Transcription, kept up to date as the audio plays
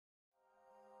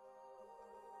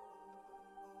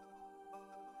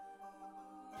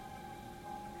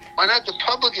Why not the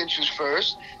public interest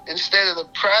first instead of the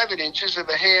private interest of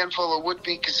a handful of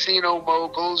would-be casino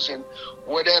moguls and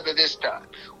whatever this time?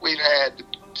 We've had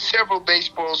several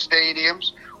baseball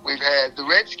stadiums. We've had the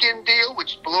Redskin deal,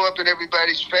 which blew up in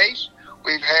everybody's face.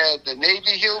 We've had the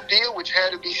Navy Hill deal, which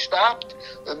had to be stopped.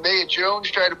 Mayor Jones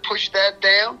tried to push that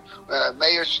down.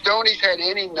 Mayor Stoney's had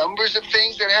any numbers of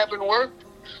things that haven't worked.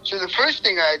 So the first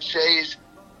thing I'd say is,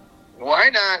 why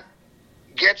not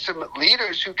get some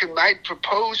leaders who might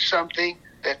propose something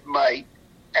that might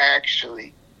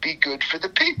actually be good for the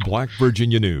people? Black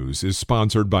Virginia News is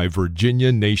sponsored by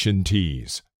Virginia Nation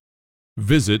Teas.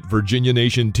 Visit Virginia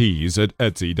Nation Teas at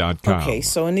Etsy.com. Okay,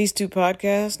 so in these two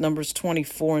podcasts, numbers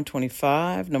 24 and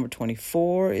 25, number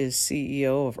 24 is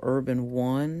CEO of Urban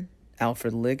One,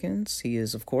 Alfred Liggins. He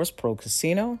is, of course,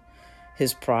 pro-casino.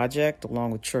 His project,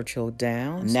 along with Churchill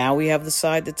Downs. Now we have the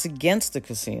side that's against the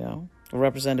casino,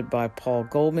 represented by Paul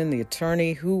Goldman, the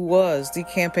attorney who was the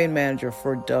campaign manager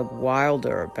for Doug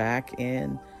Wilder back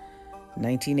in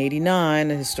 1989,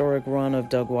 the historic run of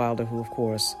Doug Wilder, who, of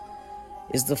course,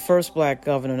 is the first black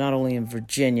governor not only in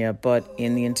Virginia, but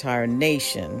in the entire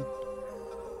nation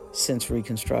since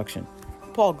Reconstruction.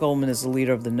 Paul Goldman is the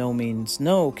leader of the No Means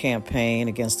No campaign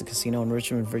against the casino in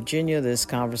Richmond, Virginia. This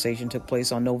conversation took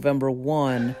place on November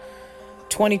 1,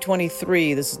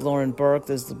 2023. This is Lauren Burke.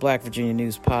 This is the Black Virginia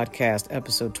News Podcast,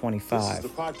 episode 25. This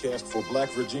is the podcast for Black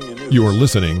Virginia News. You're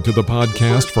listening to the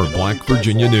podcast for Black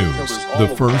Virginia News,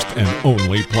 the first and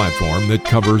only platform that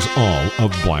covers all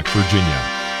of Black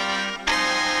Virginia.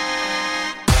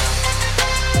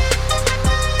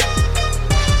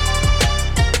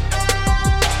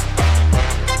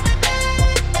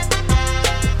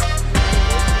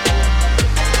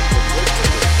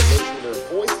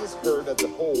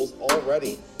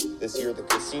 This year, the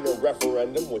casino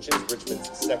referendum, which is Richmond's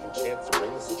second chance to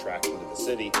bring this attraction to the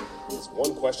city, is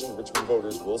one question Richmond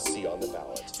voters will see on the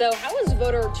ballot. So how is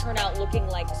voter turnout looking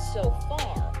like so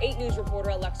far? 8 News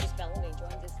reporter Alexis Bellamy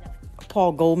joins us now.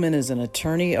 Paul Goldman is an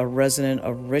attorney, a resident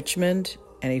of Richmond,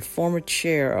 and a former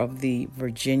chair of the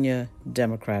Virginia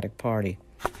Democratic Party.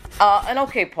 And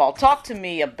okay, Paul, talk to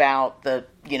me about the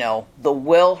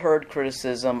well-heard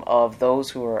criticism of those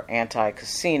who are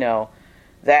anti-casino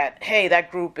that, hey, that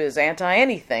group is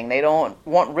anti-anything. They don't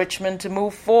want Richmond to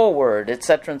move forward, et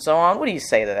cetera, and so on. What do you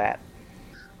say to that?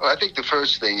 Well, I think the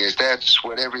first thing is that's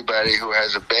what everybody who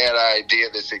has a bad idea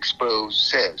that's exposed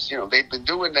says. They've been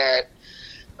doing that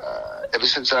ever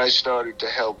since I started to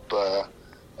help.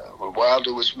 When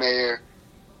Wilder was mayor,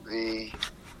 the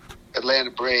Atlanta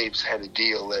Braves had a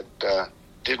deal that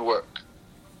didn't work.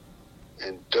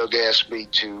 And Doug asked me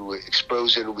to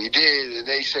expose it, and we did. And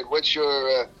they said, what's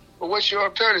your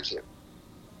alternative?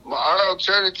 Our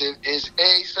alternative is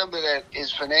something that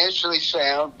is financially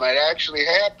sound, might actually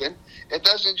happen. It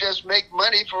doesn't just make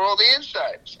money for all the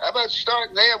insiders. How about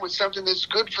starting there with something that's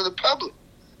good for the public?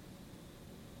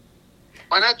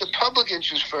 Why not the public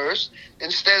interest first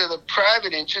instead of the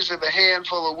private interest of a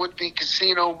handful of would-be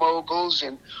casino moguls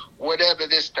and whatever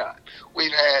this time?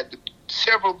 We've had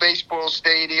several baseball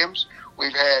stadiums.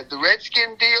 We've had the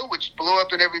Redskin deal, which blew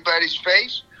up in everybody's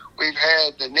face. We've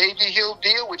had the Navy Hill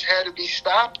deal, which had to be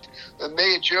stopped.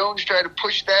 Mayor Jones tried to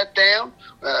push that down.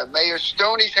 Mayor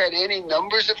Stoney's had any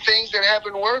numbers of things that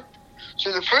haven't worked.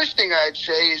 So the first thing I'd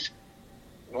say is,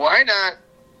 why not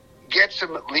get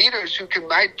some leaders who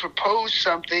might propose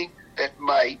something that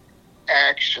might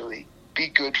actually be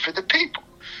good for the people?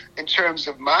 In terms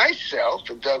of myself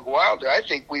and Doug Wilder, I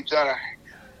think we've done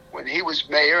when he was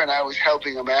mayor and I was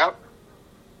helping him out,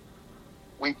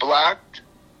 we blocked.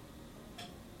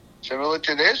 Similar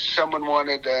to this, someone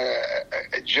wanted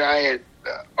a giant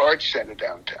arts center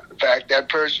downtown. In fact, that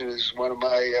person is one of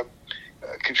my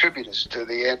contributors to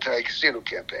the anti-casino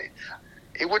campaign.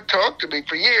 He would talk to me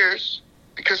for years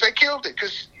because I killed it,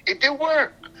 because it didn't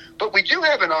work. But we do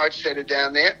have an arts center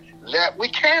down there that we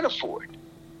can afford.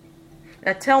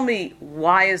 Now tell me,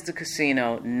 why is the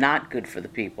casino not good for the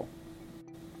people?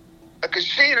 A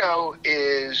casino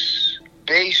is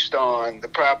based on the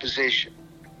proposition.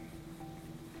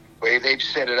 The way they've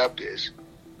set it up is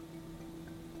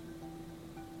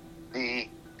the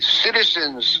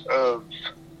citizens of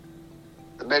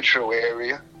the metro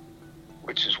area,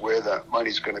 which is where the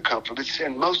money's going to come from,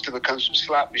 and most of it comes from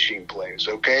slot machine players,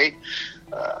 okay?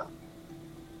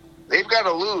 They've got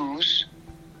to lose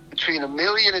between $1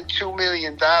 million and $2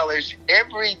 million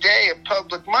every day of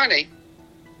public money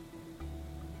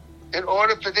in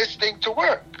order for this thing to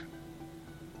work.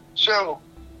 So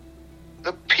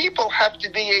the people have to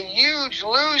be a huge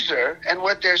loser, and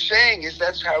what they're saying is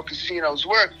that's how casinos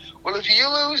work. Well, if you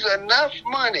lose enough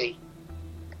money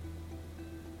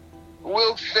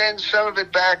we'll send some of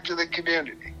it back to the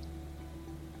community.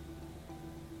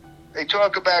 They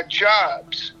talk about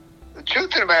jobs. The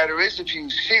truth of the matter is, if you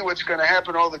see what's going to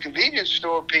happen to all the convenience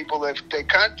store people that they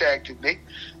contacted me,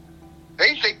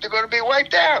 they think they're going to be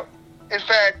wiped out. In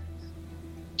fact,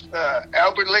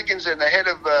 Albert Liggins and the head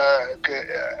of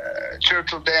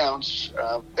Churchill Downs,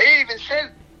 they even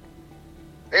said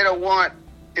they don't want,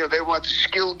 they want the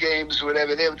skill games or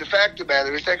whatever. The fact of the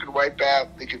matter is, they could wipe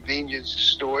out the convenience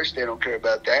stores. They don't care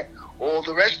about that. All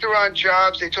the restaurant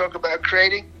jobs they talk about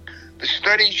creating, the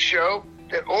studies show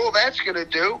that all that's going to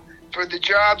do for the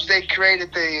jobs they create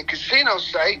at the casino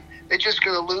site, they're just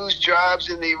going to lose jobs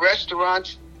in the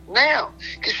restaurants now.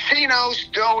 Casinos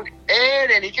don't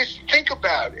add any. Just think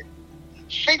about it.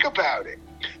 Think about it.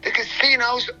 The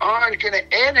casinos aren't going to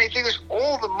add anything. It's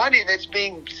all the money that's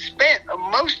being spent, or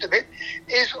most of it,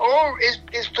 is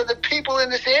for the people in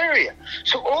this area.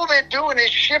 So all they're doing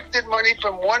is shifting money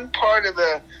from one part of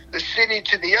the city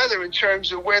to the other in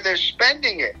terms of where they're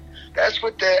spending it. That's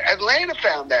what Atlanta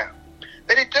found out,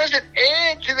 that it doesn't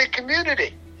add to the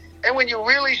community. And when you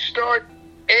really start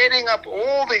adding up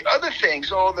all the other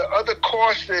things, all the other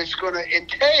costs that it's going to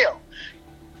entail,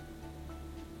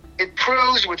 it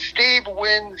proves what Steve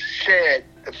Wynn said,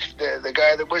 the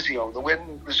guy that was the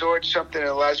Wynn Resort, something in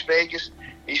Las Vegas.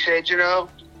 He said, I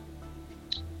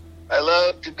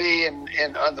love to be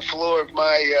on the floor of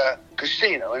my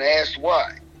casino. And I asked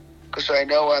why. Because I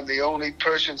know I'm the only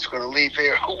person that's going to leave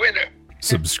here a winner.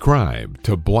 Subscribe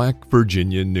to Black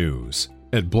Virginia News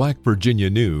at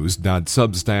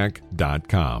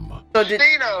blackvirginianews.substack.com.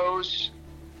 Casinos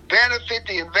benefit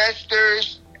the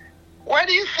investors. Why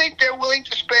do you think they're willing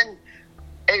to spend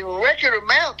a record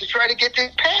amount to try to get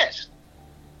this passed?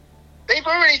 They've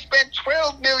already spent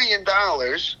 $12 million.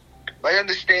 My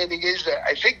understanding is that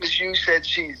I think Ms. Yu said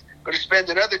she's going to spend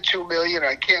another $2 million.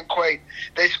 I can't quite.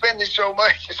 They're spending so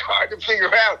much, it's hard to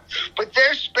figure out. But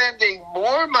they're spending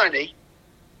more money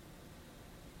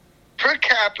per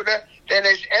capita than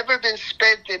has ever been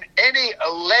spent in any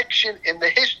election in the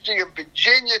history of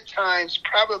Virginia times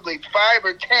probably 5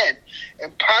 or 10,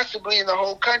 and possibly in the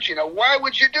whole country. Now, why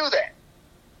would you do that?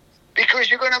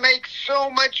 Because you're going to make so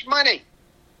much money.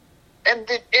 And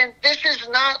this is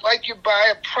not like you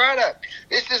buy a product.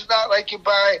 This is not like you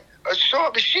buy a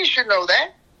song. But she should know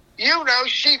that.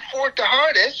 She fought the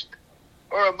hardest,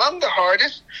 or among the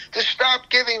hardest, to stop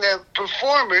giving the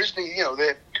performers,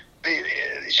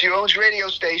 she owns radio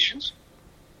stations,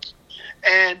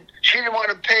 and she didn't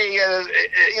want to pay,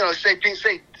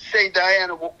 say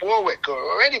Diana Warwick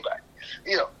or anybody,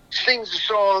 sings a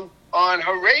song on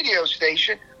her radio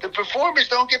station. The performers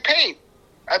don't get paid.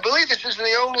 I believe this is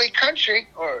the only country,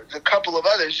 or a couple of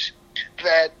others,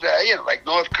 that, like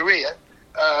North Korea,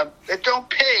 that don't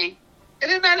pay, and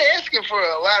they're not asking for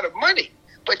a lot of money.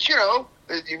 But, the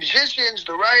musicians,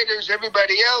 the writers,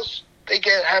 everybody else, they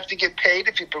have to get paid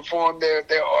if you perform their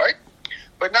art,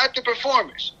 but not the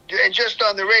performers. And just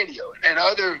on the radio and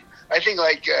other, I think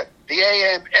like the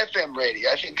AM, FM radio,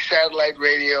 I think satellite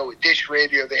radio, dish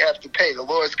radio, they have to pay. The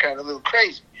law is kind of a little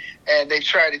crazy, and they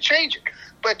try to change it.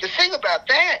 But the thing about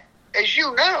that, as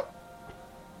you know,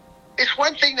 it's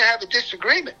one thing to have a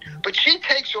disagreement, but she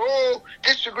takes all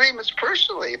disagreements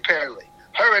personally, apparently.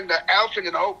 Her and Alfred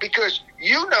and Hope, because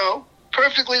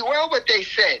perfectly well what they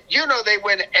said. They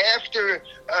went after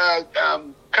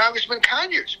Congressman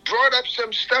Conyers, brought up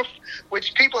some stuff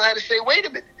which people had to say, wait a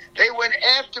minute. They went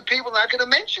after people, not going to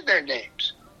mention their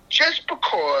names, just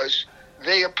because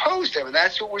they opposed them. And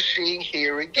that's what we're seeing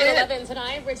here again. At 11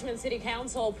 tonight, Richmond City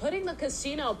Council putting the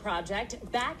casino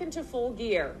project back into full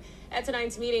gear. At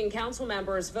tonight's meeting, council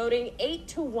members voting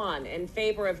 8-1 in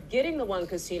favor of getting the one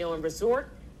casino and resort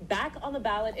back on the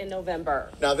ballot in November.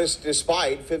 Now, this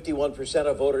despite 51%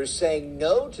 of voters saying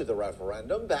no to the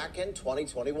referendum back in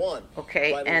 2021.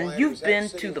 Okay, and you've been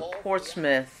to the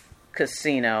Portsmouth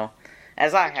casino,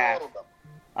 as I have.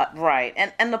 Right,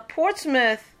 and the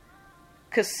Portsmouth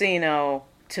casino,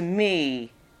 to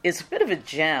me, is a bit of a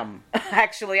gem.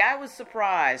 Actually, I was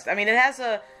surprised. I mean, it has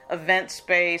a event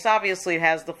space. Obviously, it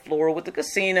has the floor with the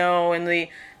casino and the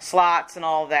slots and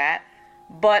all that.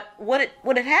 But what it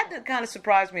had to kind of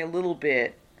surprise me a little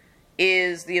bit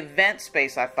is the event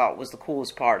space. I thought was the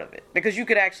coolest part of it, because you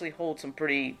could actually hold some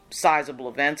pretty sizable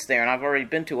events there, and I've already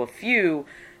been to a few.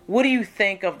 What do you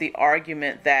think of the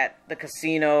argument that the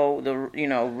casino, the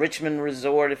Richmond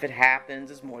Resort, if it happens,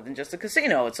 is more than just a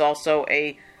casino? It's also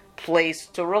a place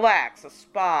to relax, a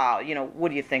spa. What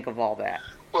do you think of all that?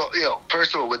 Well,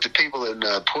 first of all, what the people in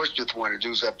Portsmouth want to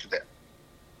do is up to them.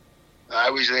 I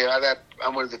was there.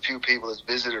 I'm one of the few people that's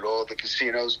visited all the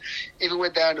casinos. Even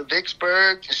went down to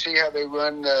Vicksburg to see how they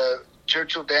run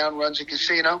Churchill Down runs a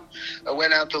casino. I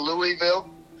went out to Louisville.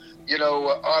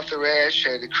 Arthur Ashe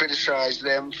had criticized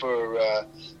them for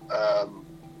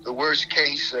the worst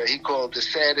case, he called the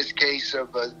saddest case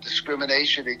of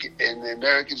discrimination in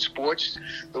American sports,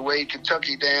 the way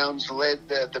Kentucky Downs led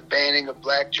the banning of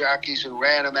black jockeys and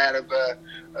ran them out of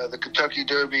the Kentucky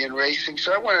Derby and racing.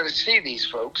 So I wanted to see these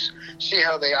folks, see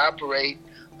how they operate.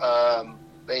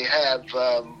 They have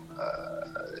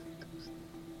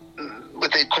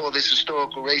what they call this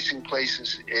historical racing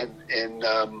places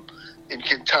in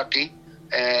Kentucky,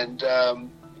 and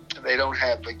they don't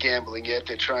have gambling yet.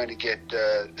 They're trying to get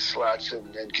slots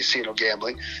and casino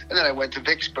gambling. And then I went to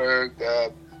Vicksburg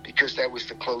because that was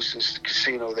the closest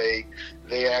casino they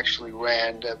actually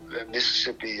ran.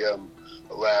 Mississippi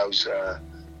allows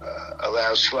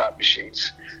slot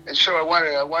machines, and so I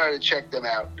wanted to check them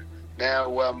out.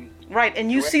 Now, right,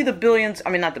 and you see the billions.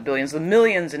 I mean, not the billions, the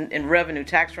millions in revenue,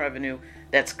 tax revenue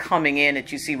that's coming in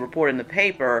that you see reported in the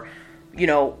paper.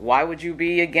 Why would you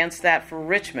be against that for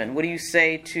Richmond? What do you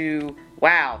say to,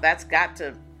 wow, that's got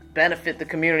to benefit the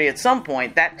community at some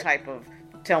point, that type of,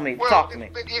 talk to me.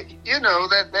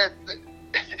 But that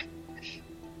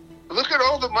look at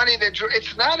all the money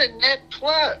it's not a net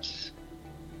plus.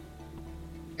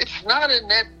 It's not a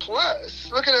net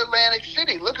plus. Look at Atlantic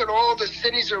City. Look at all the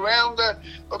cities around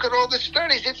look at all the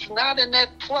studies. It's not a net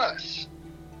plus.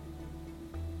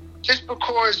 Just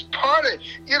because part of,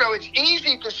 it's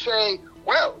easy to say,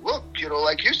 well, look,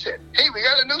 like you said, hey, we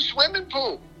got a new swimming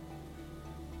pool.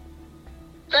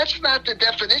 That's not the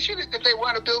definition. If they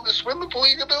want to build a swimming pool,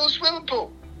 you can build a swimming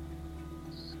pool.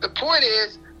 The point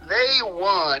is, they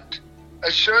want a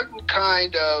certain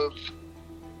kind of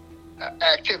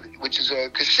activity, which is a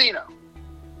casino.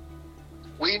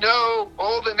 We know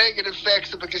all the negative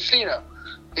effects of a casino.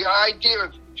 The idea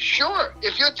of, sure,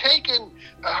 if you're taking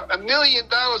 $1 million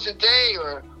a day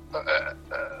or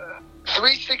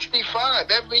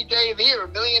 365 every day of the year,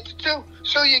 $1 million to $2 million,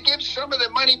 so you give some of the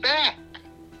money back.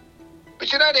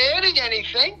 But you're not adding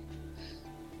anything.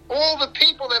 All the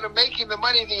people that are making the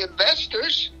money, the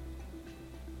investors,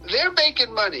 they're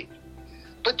making money.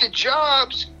 But the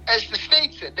jobs, as the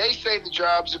state said, they say the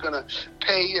jobs are going to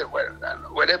pay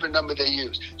whatever number they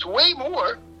use. It's way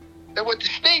more than what the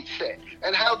state said.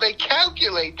 And how they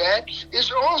calculate that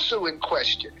is also in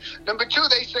question. Number two,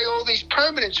 they say all these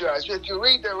permanent jobs. If you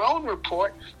read their own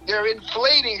report, they're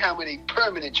inflating how many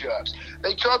permanent jobs.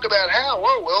 They talk about how,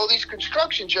 all these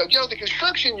construction jobs. The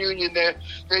construction union there,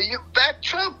 they backed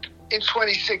Trump in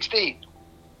 2016.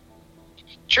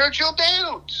 Churchill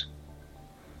Downs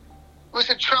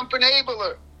was a Trump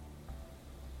enabler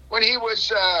when he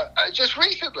was just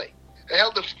recently. They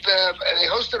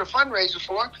hosted a fundraiser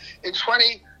for him in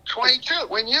 2022.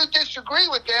 When you disagree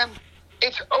with them,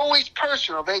 it's always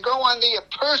personal. They go on the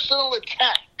personal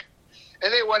attack.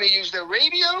 And they want to use their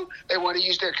radio, they want to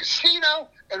use their casino,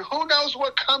 and who knows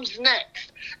what comes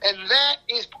next. And that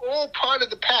is all part of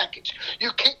the package.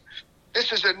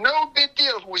 This is a no-bid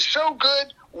deal. If it was so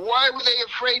good, why were they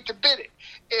afraid to bid it?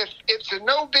 If it's a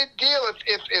no-bid deal,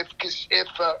 if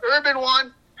Urban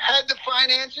One had the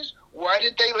finances, why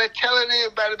did they tell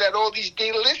anybody about all these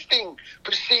delisting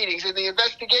proceedings and the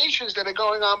investigations that are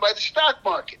going on by the stock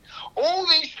market? All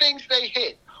these things they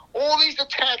hit, all these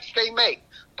attacks they make.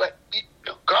 But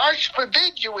gosh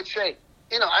forbid you would say,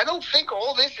 I don't think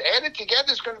all this added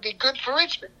together is going to be good for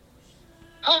Richmond.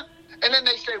 Huh? And then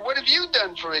they say, what have you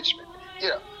done for Richmond?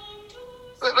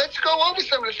 Let's go over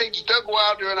some of the things Doug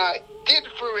Wilder and I did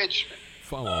for Richmond.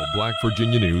 Follow Black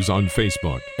Virginia News on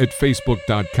Facebook at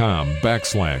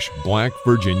facebook.com/Black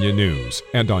Virginia News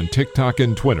and on TikTok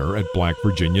and Twitter at Black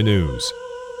Virginia News.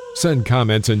 Send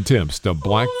comments and tips to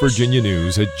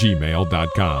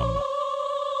blackvirginianews@gmail.com.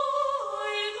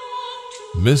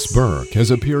 Miss Burke has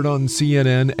appeared on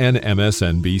CNN and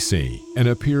MSNBC and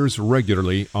appears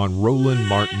regularly on Roland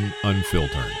Martin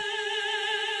Unfiltered.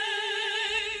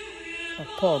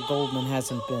 Paul Goldman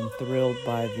hasn't been thrilled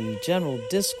by the general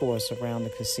discourse around the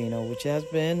casino, which has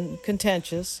been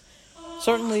contentious.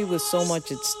 Certainly with so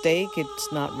much at stake,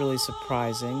 it's not really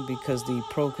surprising because the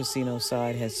pro-casino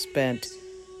side has spent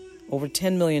over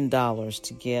 $10 million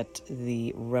to get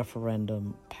the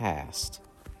referendum passed.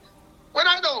 What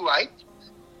I don't like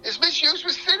is Ms. Hughes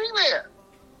was sitting there.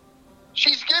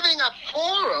 She's giving a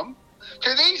forum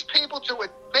to these people to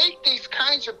make these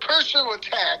kinds of personal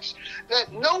attacks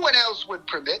that no one else would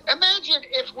permit. Imagine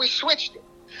if we switched it.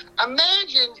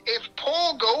 Imagine if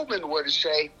Paul Goldman were to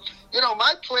say,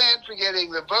 my plan for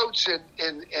getting the votes in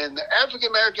the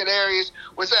African-American areas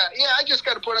was that, I just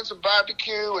got to put on some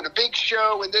barbecue and a big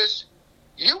show and this.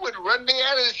 You would run me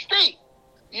out of the state.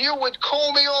 you would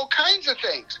call me all kinds of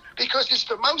things because it's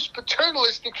the most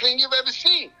paternalistic thing you've ever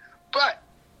seen. But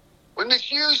when Miss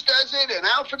Hughes does it and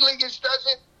Alfred Liggins does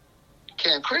it,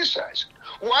 can't criticize it.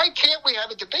 Why can't we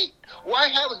have a debate? Why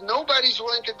have nobody's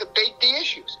willing to debate the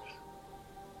issues?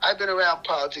 I've been around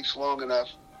politics long enough.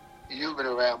 You've been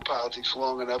around politics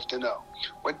long enough to know.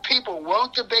 When people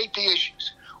won't debate the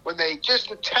issues, when they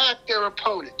just attack their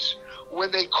opponents,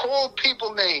 when they call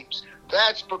people names,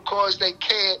 that's because they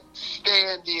can't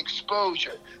stand the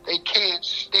exposure. They can't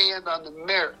stand on the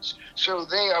merits. So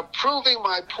they are proving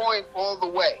my point all the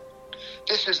way.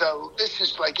 This is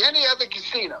like any other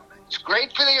casino. It's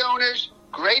great for the owners,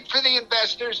 great for the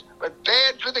investors, but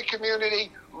bad for the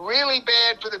community, really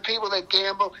bad for the people that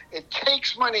gamble. It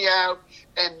takes money out,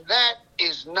 and that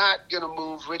is not going to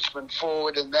move Richmond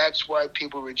forward, and that's why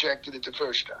people rejected it the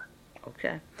first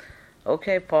time.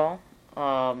 Okay, Paul.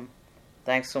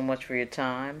 Thanks so much for your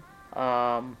time.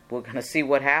 We're going to see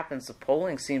what happens. The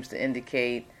polling seems to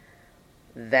indicate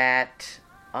that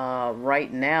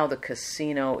right now the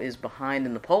casino is behind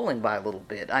in the polling by a little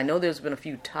bit. I know there's been a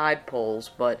few tied polls,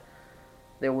 but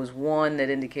there was one that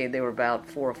indicated they were about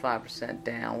 4 or 5%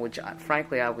 down, which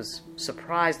frankly I was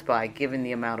surprised by given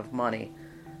the amount of money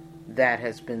that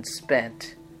has been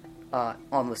spent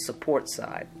on the support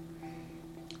side.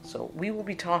 So we will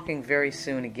be talking very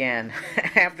soon again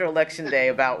after Election Day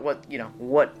about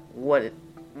whatever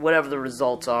the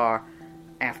results are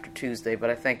after Tuesday.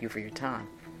 But I thank you for your time.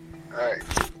 All right.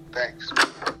 Thanks.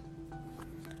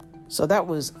 So that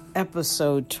was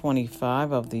episode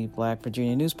 25 of the Black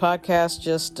Virginia News Podcast.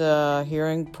 Just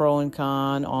hearing pro and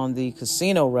con on the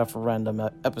casino referendum.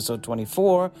 Episode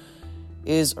 24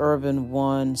 is Urban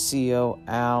One CEO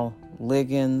Al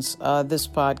Liggins. This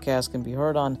podcast can be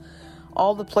heard on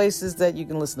all the places that you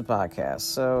can listen to podcasts.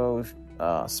 So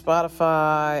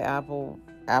Spotify, Apple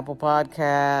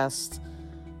Podcasts,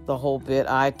 the whole bit,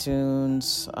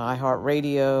 iTunes,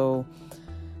 iHeartRadio.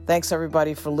 Thanks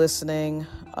everybody for listening.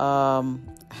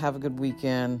 Have a good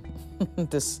weekend.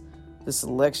 This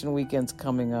election weekend's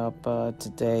coming up.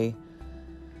 Today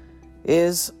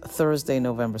is Thursday,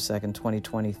 November 2nd,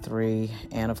 2023.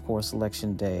 And of course,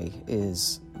 Election Day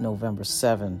is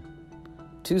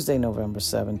Tuesday, November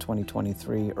 7,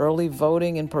 2023. Early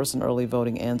voting, in-person early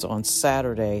voting ends on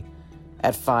Saturday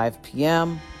at 5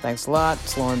 p.m. Thanks a lot.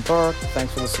 It's Lauren Burke.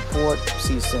 Thanks for the support.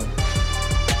 See you soon.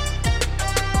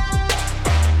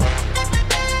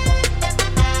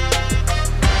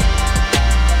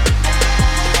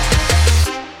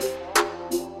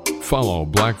 Follow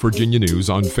Black Virginia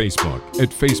News on Facebook at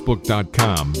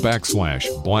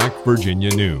facebook.com/Black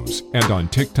Virginia News and on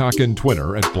TikTok and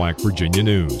Twitter at Black Virginia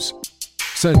News.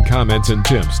 Send comments and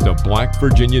tips to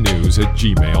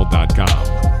blackvirginianews@gmail.com.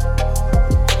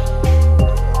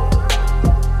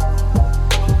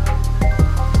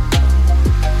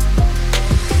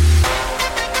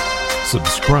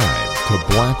 Subscribe to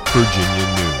Black Virginia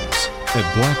News at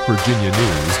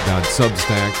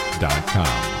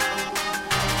blackvirginianews.substack.com.